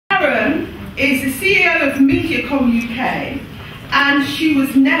is the CEO of MediaCom UK, and she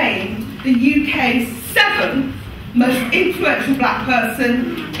was named the UK's 7th most influential black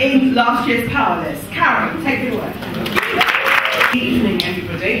person in last year's Power List. Karen, take it away. Good evening,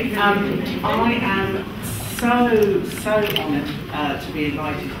 everybody. I am so honoured to be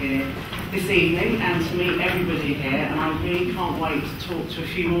invited here this evening and to meet everybody here, and I really can't wait to talk to a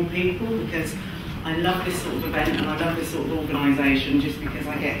few more people, because I love this sort of event and I love this sort of organisation, just because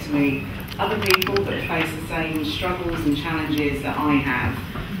I get to meet other people that face the same struggles and challenges that I have,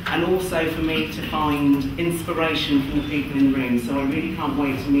 and also for me to find inspiration from the people in the room. So I really can't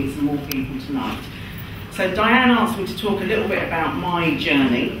wait to meet some more people tonight. So Diane asked me to talk a little bit about my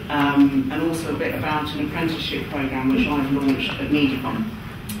journey and also a bit about an apprenticeship programme which I've launched at MediaCom.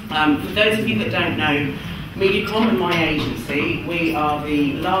 For those of you that don't know, MediaCom and my agency, we are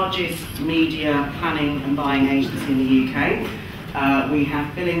the largest media planning and buying agency in the UK. We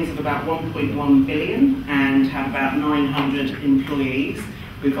have billings of about 1.1 billion and have about 900 employees,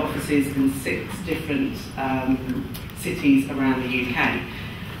 with offices in 6 different cities around the UK.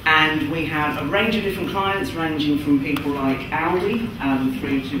 And we have a range of different clients, ranging from people like Audi,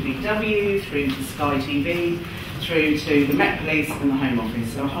 through to VW, through to Sky TV, through to the Met Police and the Home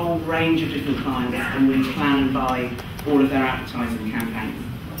Office. So a whole range of different clients, and we plan and buy all of their advertising campaigns.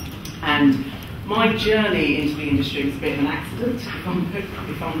 And my journey into the industry was a bit of an accident,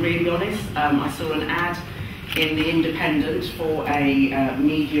 if I'm really honest. I saw an ad in the Independent for a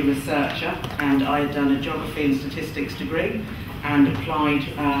media researcher, and I had done a geography and statistics degree and applied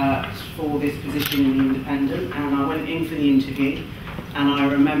for this position in the Independent, and I went in for the interview, and I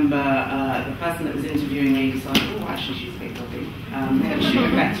remember the person that was interviewing me decided, oh, actually she's a bit lovely, she'd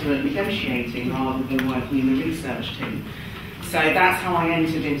be better at negotiating rather than working in the research team. So that's how I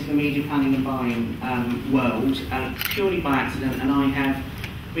entered into the media planning and buying world, purely by accident, and I have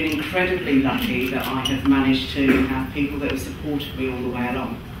been incredibly lucky that I have managed to have people that have supported me all the way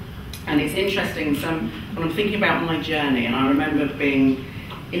along. And it's interesting, when I'm thinking about my journey, and I remember being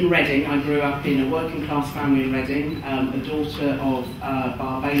in Reading. I grew up in a working class family in Reading, a daughter of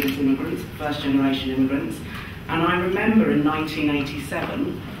Barbados immigrants, first generation immigrants, and I remember in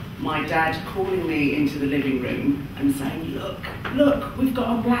 1987 my dad calling me into the living room and saying, look, we've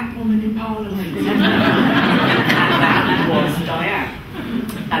got a black woman in Parliament. And that was Diane.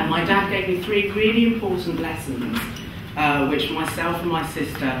 And my dad gave me 3 really important lessons, which myself and my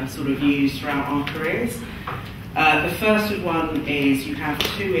sister sort of used throughout our careers. The first one is you have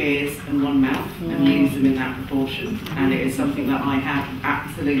 2 ears and 1 mouth, and use them in that proportion. And it is something that I have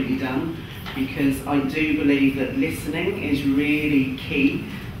absolutely done, because I do believe that listening is really key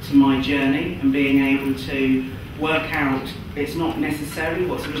to my journey, and being able to work out, it's not necessarily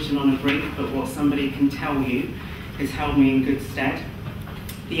what's written on a brief, but what somebody can tell you has held me in good stead.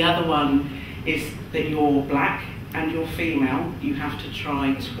 The other one is that you're black and you're female, you have to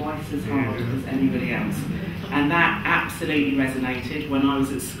try twice as hard as anybody else. And that absolutely resonated. When I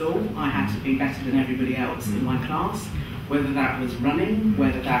was at school, I had to be better than everybody else in my class, whether that was running,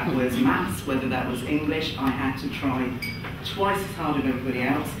 whether that was maths, whether that was English. I had to try twice as hard as everybody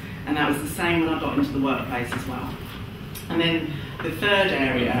else, and that was the same when I got into the workplace as well. And then the third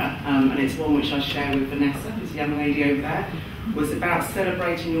area, and it's one which I share with Vanessa, this young lady over there, was about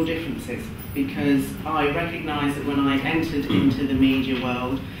celebrating your differences, because I recognised that when I entered into the media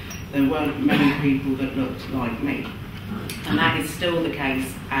world, there weren't many people that looked like me. And that is still the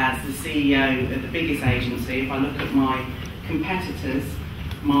case as the CEO of the biggest agency. If I look at my competitors,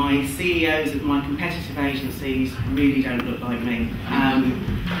 my CEOs of my competitive agencies really don't look like me. And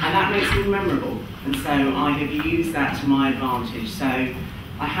that makes me memorable. And so I have used that to my advantage. So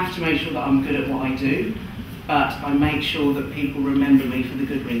I have to make sure that I'm good at what I do, but I make sure that people remember me for the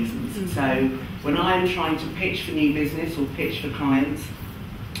good reasons. So when I'm trying to pitch for new business or pitch for clients,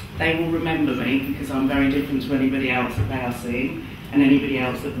 they will remember me, because I'm very different to anybody else that they are seeing and anybody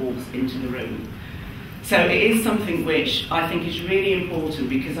else that walks into the room. So it is something which I think is really important,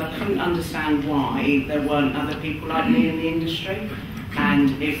 because I couldn't understand why there weren't other people like me in the industry.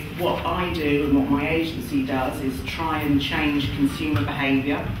 And if what I do and what my agency does is try and change consumer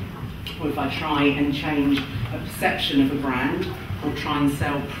behaviour, or if I try and change a perception of a brand, or try and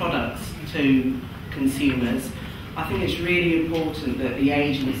sell products to consumers, I think it's really important that the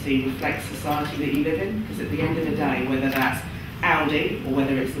agency reflects the society that you live in, because at the end of the day, whether that's Audi, or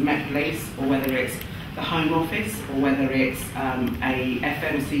whether it's the Met Police, or whether it's the Home Office, or whether it's a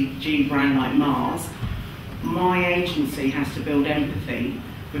FMCG brand like Mars, my agency has to build empathy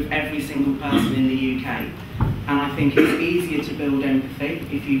with every single person in the UK. And I think it's easier to build empathy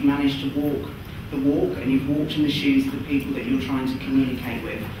if you've managed to walk the walk and you've walked in the shoes of the people that you're trying to communicate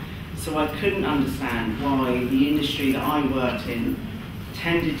with. So I couldn't understand why the industry that I worked in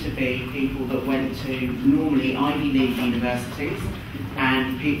tended to be people that went to normally Ivy League universities,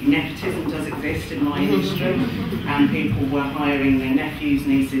 and nepotism does exist in my industry, and people were hiring their nephews,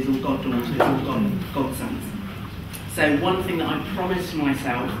 nieces, or goddaughters, or godsons. So one thing that I promised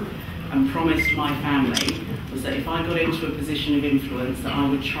myself and promised my family was that if I got into a position of influence, that I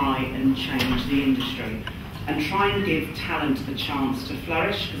would try and change the industry and try and give talent the chance to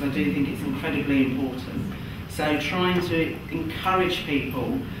flourish, because I do think it's incredibly important. So trying to encourage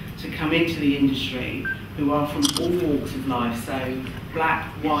people to come into the industry who are from all walks of life, so black,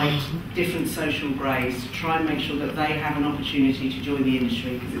 white, different social grades, to try and make sure that they have an opportunity to join the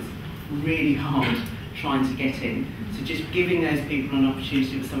industry, because it's really hard trying to get in. So just giving those people an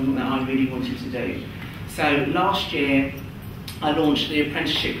opportunity was something that I really wanted to do. So last year I launched the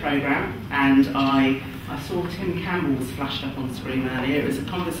apprenticeship programme, and I saw Tim Campbell was flashed up on the screen earlier. It was a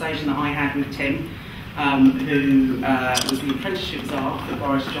conversation that I had with Tim, who was the apprenticeship czar for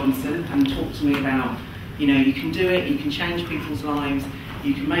Boris Johnson, and talked to me about, you know, you can do it, you can change people's lives,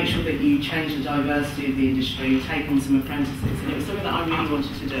 you can make sure that you change the diversity of the industry, take on some apprentices, and it was something that I really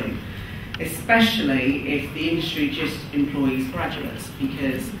wanted to do, especially if the industry just employs graduates,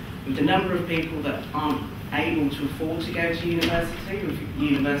 because with the number of people that aren't able to afford to go to university with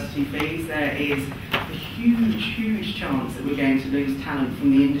university fees, there is a huge chance that we're going to lose talent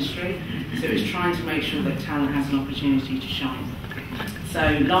from the industry. So it's trying to make sure that talent has an opportunity to shine.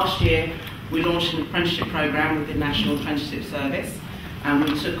 So last year we launched an apprenticeship programme with the National Apprenticeship Service, and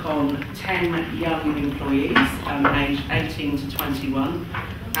we took on 10 young employees aged 18 to 21,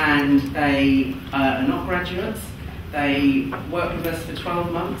 and they are not graduates. They work with us for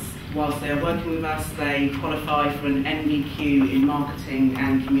 12 months. Whilst they are working with us, they qualify for an NVQ in marketing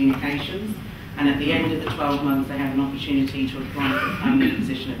and communications, and at the end of the 12 months they have an opportunity to apply for a permanent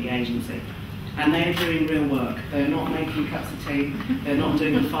position at the agency. And they are doing real work. They're not making cups of tea, they're not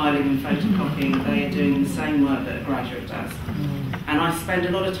doing the filing and photocopying, they are doing the same work that a graduate does. And I spend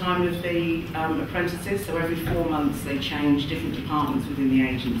a lot of time with the apprentices, so every 4 months they change different departments within the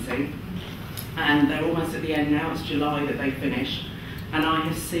agency. And they're almost at the end now, it's July that they finish. And I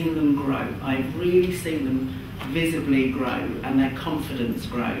have seen them grow. I've really seen them visibly grow, and their confidence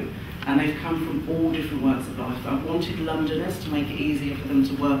grow. And they've come from all different walks of life. I wanted Londoners to make it easier for them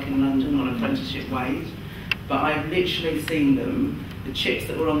to work in London on apprenticeship wage, but I've literally seen them, the chips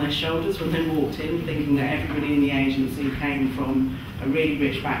that were on their shoulders when they walked in, thinking that everybody in the agency came from a really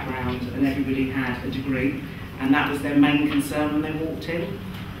rich background and everybody had a degree, and that was their main concern when they walked in.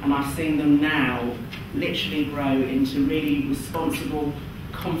 And I've seen them now literally grow into really responsible,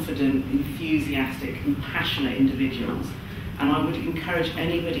 confident, enthusiastic and passionate individuals. And I would encourage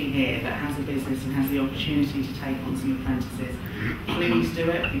anybody here that has a business and has the opportunity to take on some apprentices, please do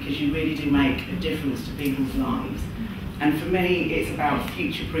it, because you really do make a difference to people's lives. And for me, it's about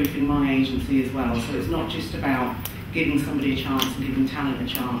future-proofing my agency as well. So it's not just about giving somebody a chance and giving talent a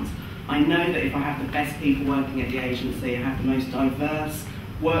chance. I know that if I have the best people working at the agency, I have the most diverse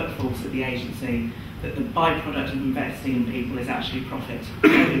workforce at the agency, that the byproduct of investing in people is actually profit.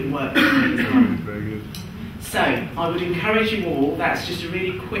 It works for me as well. Very good. So I would encourage you all, that's just a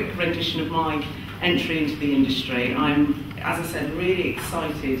really quick rendition of my entry into the industry. I'm, as I said, really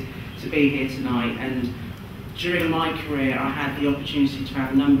excited to be here tonight, and during my career I had the opportunity to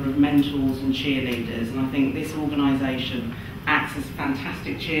have a number of mentors and cheerleaders, and I think this organisation acts as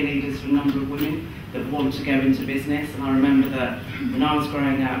fantastic cheerleaders for a number of women that want to go into business. And I remember that when I was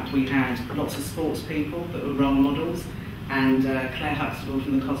growing up we had lots of sports people that were role models, and Claire Huxtable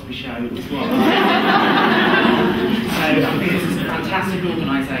from The Cosby Show was one. So I think this is a fantastic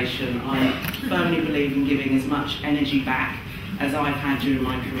organisation. I firmly believe in giving as much energy back as I've had during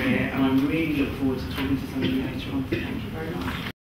my career, and I really look forward to talking to some of you later on.